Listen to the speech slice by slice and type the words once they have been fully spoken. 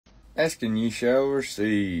Asking ye shall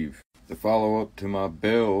receive. The follow-up to my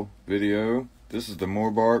bell video, this is the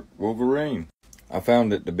Morbark Wolverine. I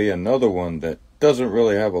found it to be another one that doesn't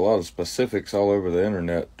really have a lot of specifics all over the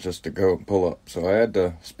internet just to go and pull up. So I had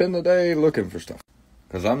to spend the day looking for stuff.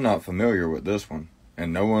 Because I'm not familiar with this one,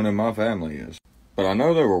 and no one in my family is. But I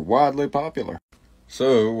know they were widely popular.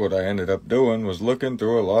 So what I ended up doing was looking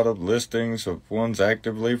through a lot of listings of ones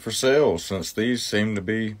actively for sale, since these seem to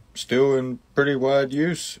be still in pretty wide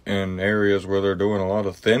use in areas where they're doing a lot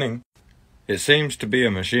of thinning. It seems to be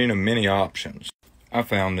a machine of many options. I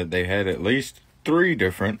found that they had at least 3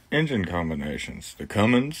 different engine combinations. The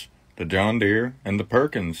Cummins, the John Deere, and the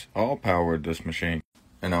Perkins all powered this machine.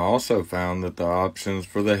 And I also found that the options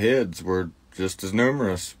for the heads were just as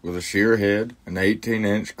numerous, with a shear head, an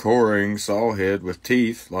 18-inch coring saw head with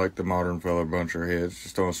teeth like the modern feller buncher heads,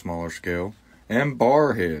 just on a smaller scale, and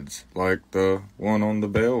bar heads like the one on the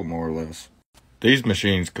bell, more or less. These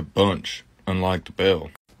machines could bunch, unlike the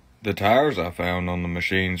bell. The tires I found on the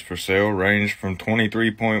machines for sale ranged from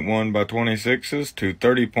 23.1 by 26s to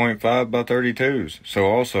 30.5 by 32s, so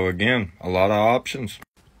also again, a lot of options.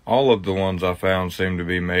 All of the ones I found seem to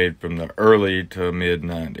be made from the early to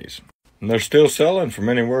mid-90s. And they're still selling from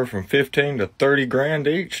anywhere from 15 to 30 grand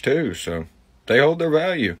each too, so they hold their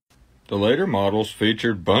value. The later models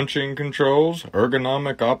featured bunching controls,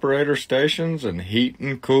 ergonomic operator stations, and heat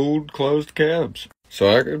and cooled closed cabs.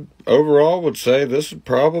 So I could overall would say this would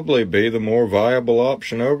probably be the more viable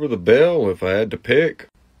option over the bell if I had to pick.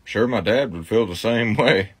 Sure, my dad would feel the same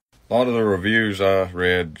way. A lot of the reviews I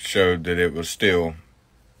read showed that it was still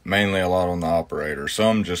mainly a lot on the operator.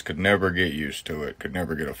 Some just could never get used to it, could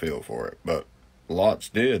never get a feel for it, but lots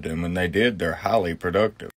did, and when they did, they're highly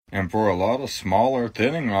productive. And for a lot of smaller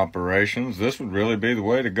thinning operations, this would really be the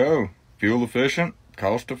way to go. Fuel efficient,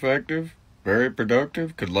 cost effective, very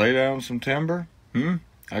productive, could lay down some timber.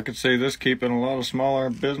 I could see this keeping a lot of smaller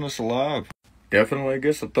business alive. Definitely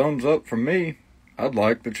gets a thumbs up from me. I'd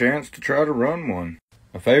like the chance to try to run one.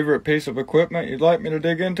 A favorite piece of equipment you'd like me to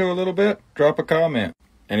dig into a little bit? Drop a comment.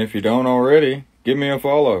 And if you don't already, give me a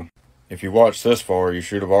follow. If you watched this far, you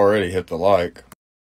should have already hit the like.